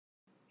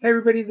Hey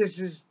everybody, this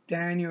is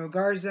Daniel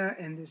Garza,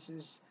 and this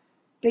is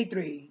day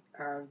 3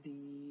 of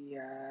the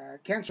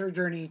Cancer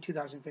Journey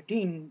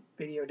 2015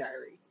 video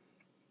diary.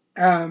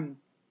 Um,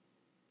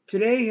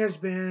 Today has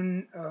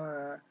been,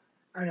 I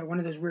don't know, one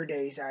of those weird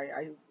days.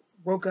 I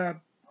woke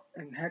up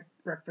and had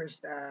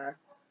breakfast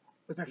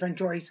with my friend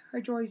Joyce.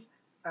 Hi Joyce.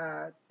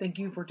 Thank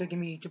you for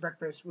taking me to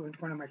breakfast. We went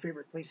to one of my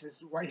favorite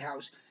places, White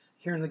House,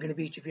 here in Laguna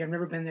Beach. If you have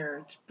never been there,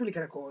 it's really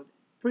kind of cool.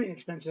 Pretty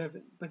inexpensive,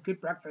 but good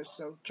breakfast,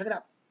 so check it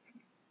out.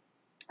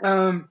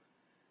 Um,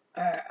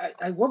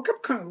 I woke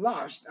up kind of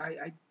lost.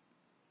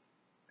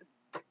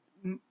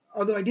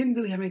 Although I didn't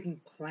really have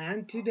anything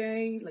planned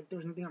today, like there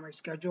was nothing on my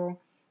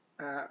schedule.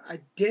 I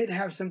did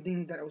have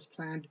something that I was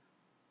planned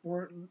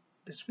for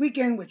this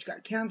weekend, which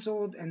got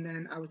canceled, and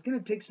then I was gonna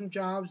take some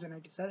jobs, and I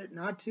decided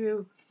not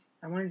to.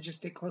 I wanted to just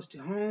stay close to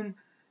home,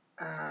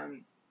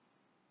 um,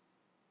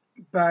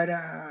 but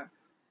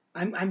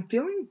I'm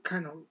feeling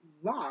kind of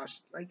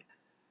lost.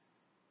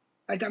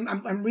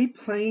 I'm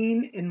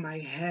replaying in my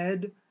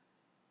head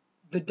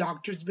the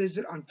doctor's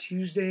visit on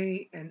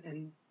Tuesday,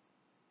 and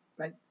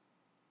like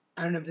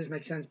I don't know if this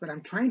makes sense, but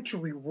I'm trying to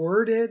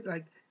reword it.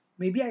 Like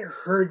maybe I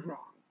heard wrong,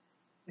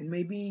 and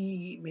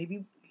maybe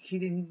he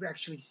didn't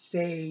actually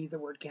say the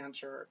word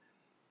cancer.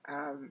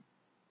 Um,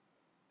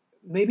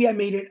 Maybe I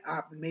made it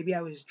up. Maybe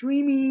I was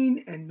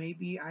dreaming, and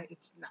maybe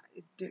it's not.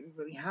 It didn't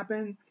really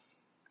happen,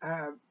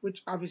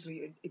 which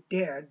obviously it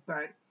did.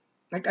 But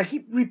like I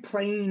keep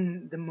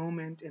replaying the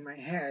moment in my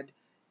head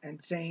and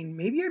saying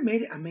maybe I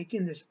made it. I'm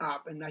making this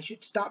up, and I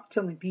should stop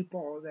telling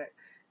people that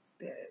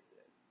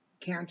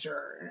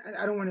cancer.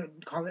 I don't want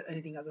to call it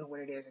anything other than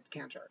what it is. It's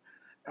cancer.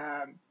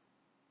 Um,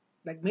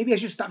 like maybe I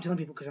should stop telling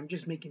people because I'm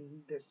just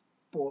making this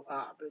bull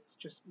up. It's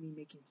just me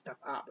making stuff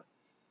up.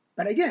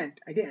 But I didn't.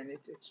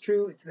 It's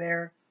true. It's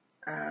there.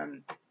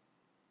 Um,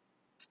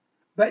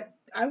 but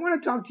I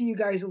want to talk to you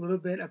guys a little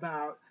bit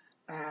about.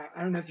 I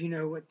don't know if you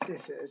know what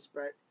this is,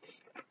 but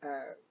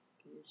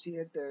can you see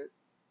it? The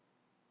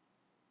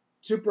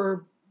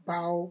Super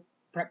Bowl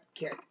Prep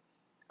Kit.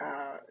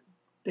 Uh,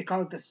 they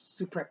call it the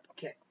Suprep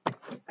Kit.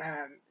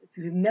 If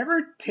you've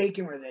never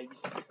taken one of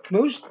these,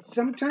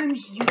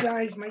 sometimes you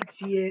guys might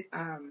see it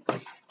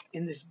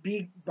in this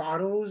big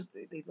bottles.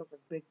 They look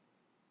like big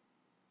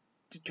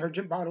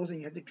detergent bottles, and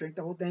you have to drink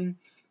the whole thing.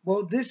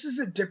 Well, this is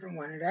a different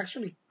one. It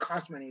actually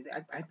costs money.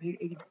 I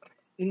paid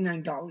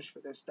 $89 for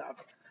this stuff,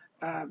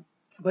 um,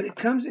 but it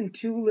comes in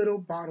two little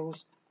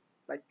bottles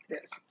like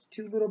this. It's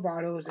two little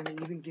bottles, and they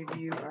even give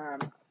you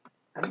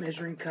a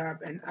measuring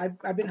cup. And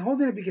I've been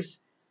holding it because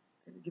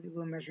give you a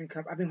little measuring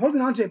cup. I've been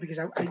holding on to it because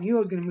I knew I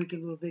was going to make a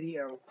little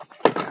video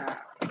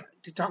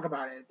to talk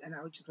about it, and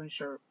I was just wasn't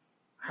sure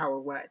how or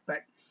what.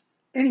 But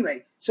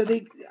anyway, so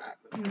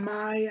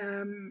my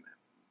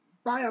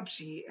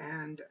biopsy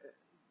and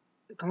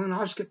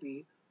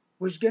colonoscopy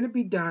was going to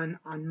be done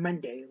on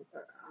Monday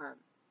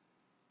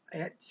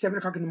at 7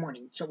 o'clock in the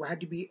morning. So I had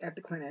to be at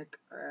the clinic,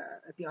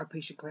 at the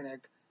outpatient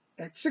clinic,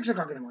 at 6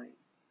 o'clock in the morning.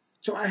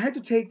 So I had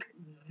to take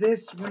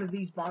one of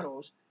these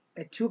bottles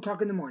at 2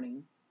 o'clock in the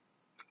morning,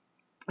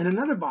 and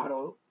another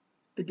bottle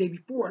the day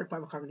before at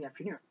 5 o'clock in the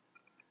afternoon.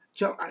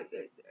 So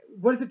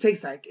what does it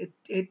taste like?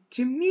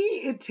 To me,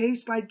 it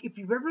tastes like if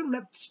you've ever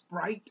left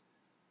Sprite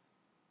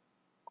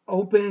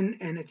open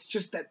and it's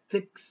just that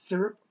thick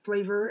syrup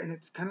flavor and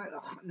it's kind of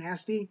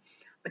nasty.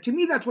 To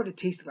me, that's what it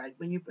tastes like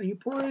when you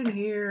pour it in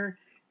here,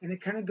 and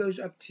it kind of goes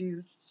up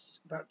to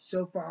about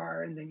so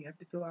far, and then you have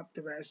to fill up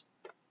the rest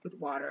with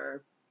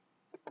water,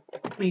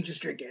 and you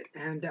just drink it.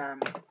 And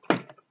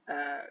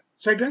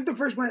so I drank the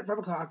first one at 5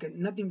 o'clock, and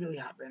nothing really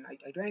happened.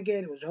 I drank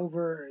it. It was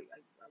over.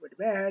 I went to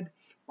bed,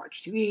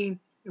 watched TV.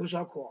 It was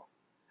all cool.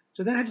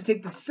 So then I had to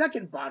take the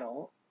second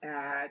bottle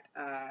at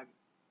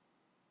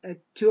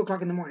 2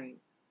 o'clock in the morning.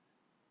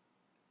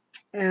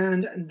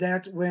 And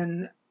that's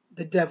when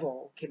the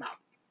devil came out.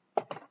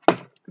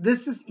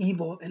 This is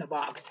evil in a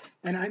box.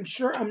 And I'm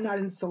sure I'm not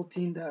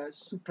insulting the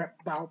Suprep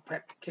Bowl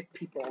Prep Kit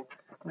people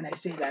when I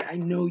say that. I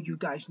know you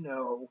guys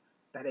know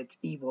that it's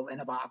evil in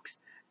a box.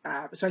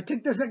 So I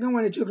take the second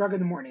one at 2 o'clock in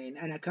the morning,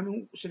 and I come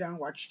and sit down and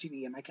watch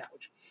TV on my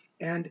couch.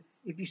 And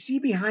if you see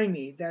behind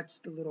me,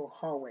 that's the little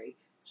hallway.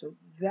 So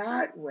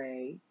that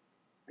way,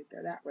 right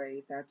there, that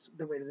way, that's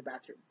the way to the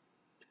bathroom.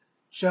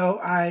 So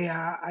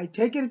I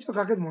take it at 2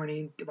 o'clock in the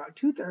morning, about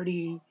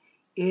 2:30.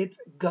 It's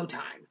go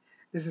time.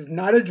 This is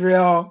not a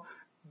drill.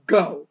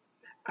 Go.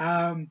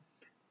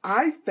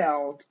 I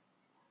felt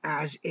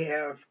as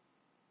if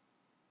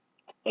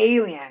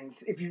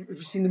aliens, if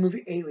you've seen the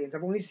movie Aliens,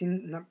 I've only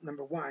seen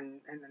number one,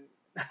 and then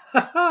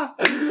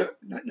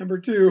not number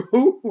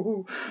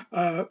two.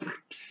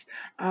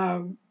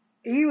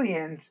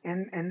 Aliens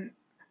and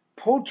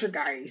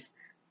poltergeist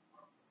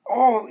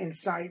all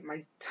inside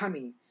my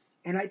tummy,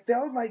 and I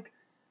felt like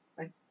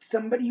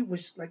somebody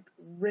was like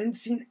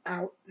rinsing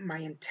out my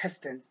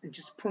intestines and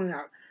just pulling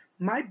out.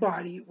 My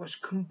body was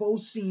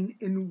convulsing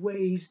in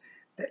ways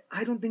that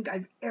I don't think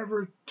I've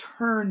ever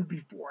turned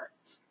before.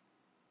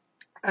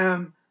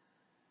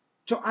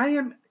 So I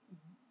am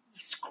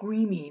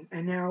screaming,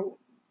 and now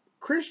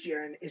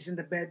Christian is in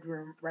the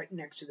bedroom right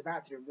next to the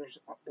bathroom. There's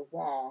the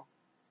wall.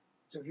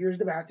 So here's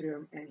the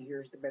bathroom and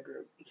here's the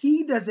bedroom.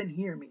 He doesn't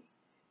hear me.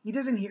 He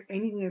doesn't hear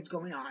anything that's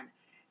going on.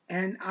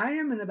 And I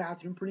am in the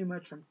bathroom pretty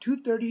much from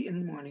 2:30 in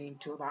the morning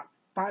till about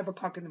 5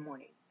 o'clock in the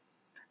morning.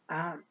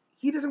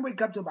 He doesn't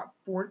wake up till about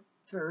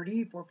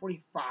 4:30,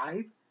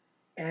 4:45,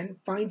 and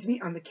finds me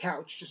on the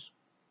couch just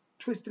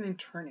twisting and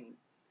turning.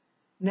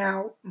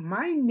 Now,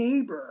 my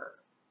neighbor,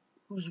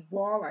 whose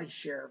wall I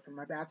share from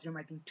my bathroom,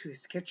 I think, to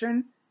his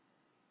kitchen,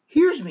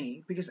 hears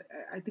me because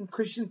I think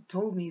Christian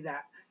told me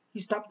that he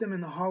stopped him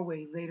in the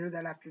hallway later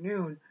that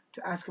afternoon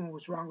to ask him what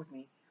was wrong with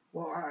me.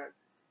 Well,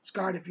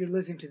 Scott, if you're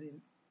listening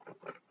to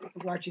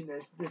watching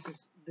this, this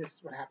is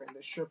what happened.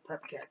 The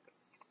Suprep Kit.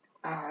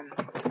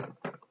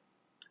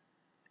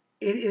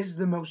 It is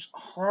the most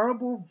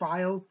horrible,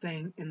 vile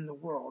thing in the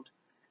world.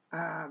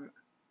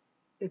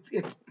 It's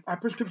a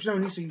prescription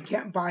only, so you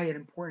can't buy it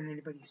and pour it in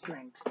anybody's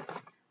drinks.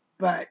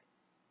 But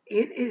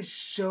it is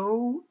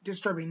so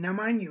disturbing. Now,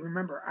 mind you,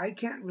 remember, I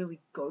can't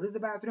really go to the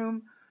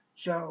bathroom,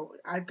 so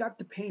I've got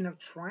the pain of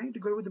trying to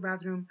go to the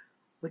bathroom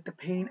with the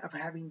pain of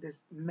having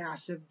this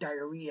massive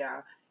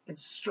diarrhea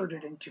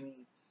inserted into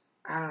me.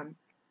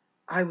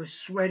 I was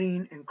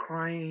sweating and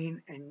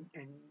crying, and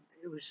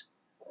it was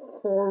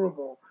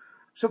horrible.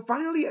 So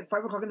finally, at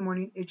 5 o'clock in the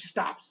morning, it just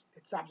stops.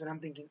 It stops, and I'm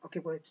thinking, okay,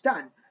 well, it's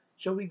done.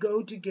 So we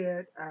go to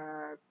get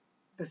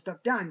the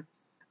stuff done.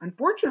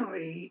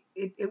 Unfortunately,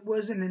 it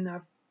wasn't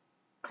enough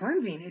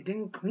cleansing. It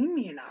didn't clean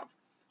me enough,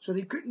 so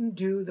they couldn't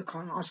do the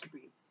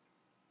colonoscopy.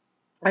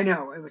 I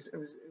know, it was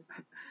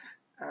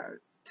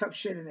tough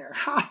shit in there.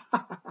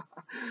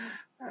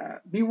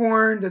 Be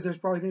warned that there's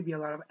probably going to be a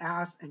lot of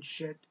ass and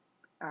shit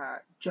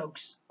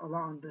jokes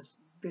along this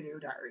video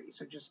diary,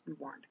 so just be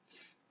warned.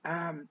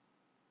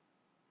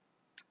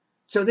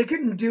 So they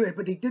couldn't do it,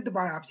 but they did the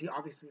biopsy,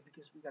 obviously,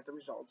 because we got the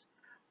results.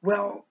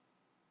 Well,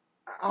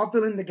 I'll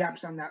fill in the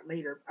gaps on that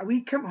later.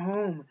 We come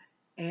home,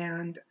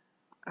 and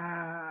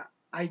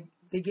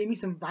they gave me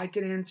some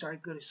Vicodin, so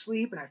I'd go to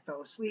sleep, and I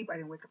fell asleep. I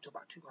didn't wake up till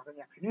about 2 o'clock in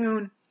the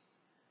afternoon.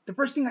 The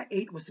first thing I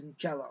ate was some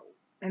Jell-O,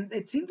 and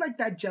it seemed like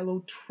that Jell-O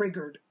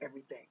triggered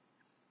everything,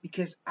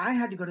 because I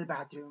had to go to the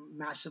bathroom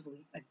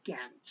massively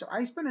again. So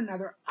I spent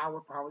another hour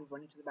probably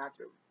running to the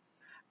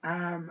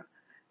bathroom.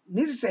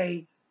 Needless to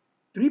say,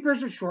 3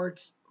 pairs of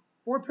shorts,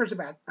 4 pairs of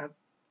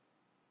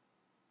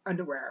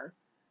underwear,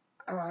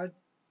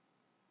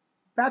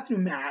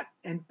 bathroom mat,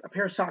 and a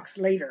pair of socks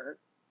later.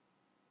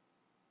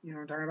 You know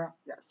what I'm talking about?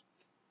 Yes.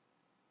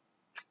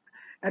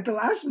 At the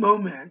last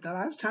moment, the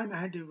last time I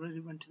had to really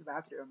run to the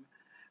bathroom,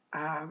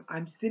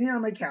 I'm sitting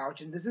on my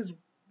couch, and this is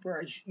where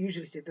I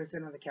usually sit, this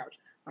end on the couch.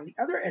 On the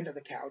other end of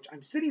the couch,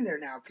 I'm sitting there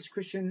now because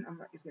Christian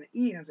is going to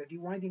eat. I'm like, do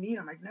you want anything to eat?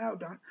 I'm like, no, I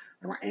don't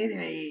want anything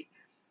to eat.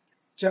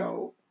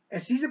 So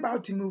as he's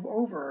about to move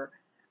over,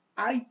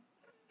 I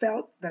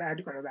felt that I had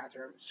to go to the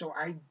bathroom. So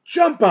I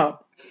jump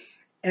up,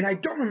 and I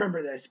don't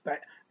remember this, but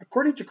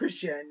according to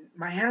Christian,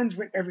 my hands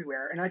went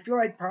everywhere, and I feel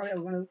like probably I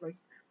was one of those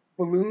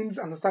balloons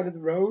on the side of the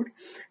road,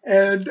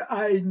 and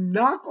I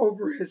knock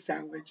over his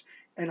sandwich,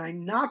 and I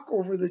knock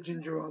over the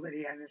ginger ale that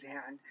he had in his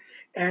hand,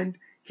 and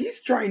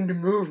he's trying to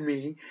move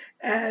me,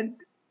 and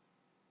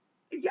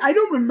I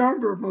don't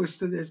remember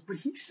most of this, but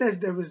he says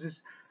there was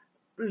this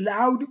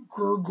loud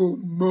gurgle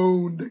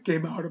moan that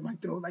came out of my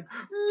throat, like,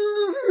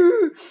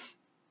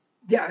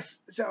 yes,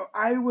 so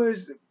I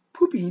was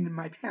pooping in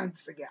my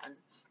pants again,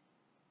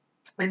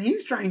 and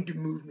he's trying to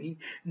move me,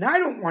 and I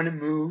don't want to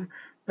move,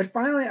 but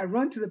finally I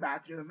run to the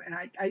bathroom, and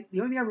the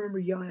only thing I remember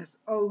yelling is,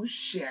 oh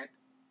shit,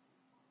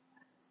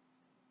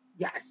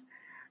 yes.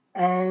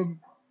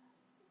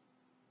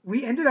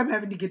 We ended up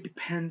having to get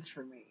Depends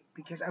for me,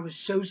 because I was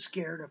so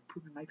scared of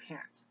pooping my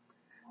pants,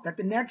 that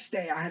the next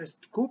day I had a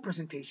school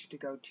presentation to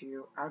go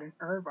to out in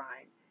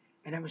Irvine,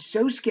 and I was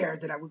so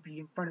scared that I would be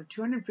in front of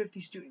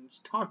 250 students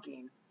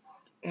talking,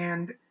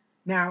 and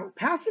now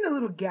passing a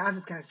little gas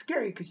is kind of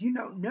scary, because you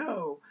don't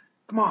know,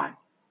 come on,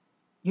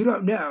 you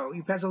don't know,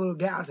 you pass a little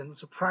gas and the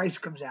surprise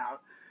comes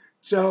out,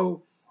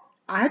 so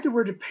I had to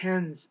wear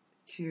Depends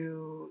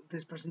to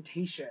this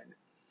presentation,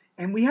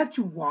 and we had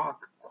to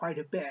walk quite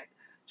a bit,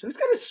 so it's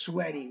kind of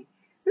sweaty.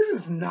 This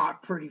is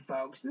not pretty,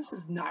 folks. This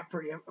is not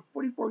pretty. A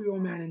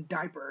 44-year-old man in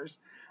diapers,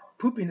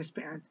 pooping his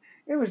pants.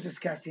 It was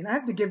disgusting. I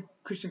have to give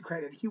Christian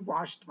credit. He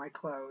washed my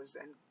clothes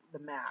and the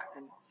mat,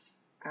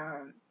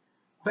 and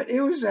but it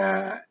was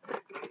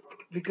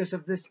because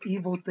of this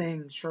evil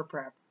thing,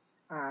 Suprep,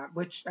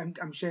 which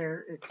I'm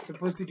sure it's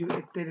supposed to do.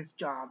 It did its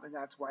job, and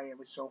that's why it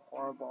was so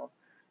horrible.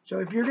 So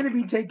if you're going to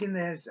be taking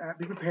this,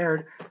 be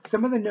prepared.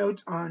 Some of the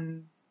notes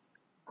on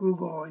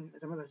Google and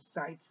some other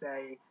sites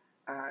say,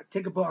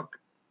 take a book,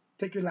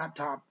 take your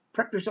laptop,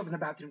 prep yourself in the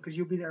bathroom, because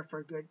you'll be there for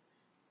a good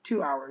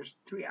 2 hours,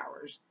 3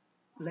 hours,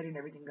 letting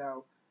everything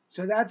go.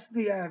 So that's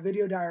the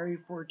video diary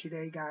for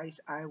today, guys.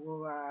 I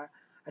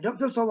don't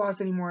feel so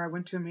lost anymore. I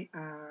went to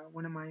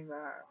one of my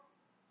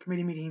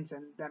committee meetings,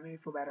 and that made me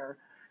feel better.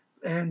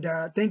 And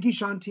thank you,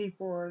 Shanti,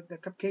 for the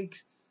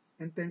cupcakes,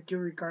 and thank you,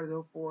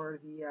 Ricardo, for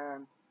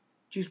the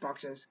juice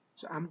boxes.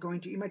 So I'm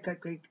going to eat my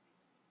cupcake,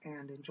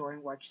 and enjoy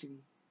and watch TV.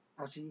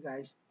 I'll see you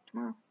guys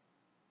tomorrow.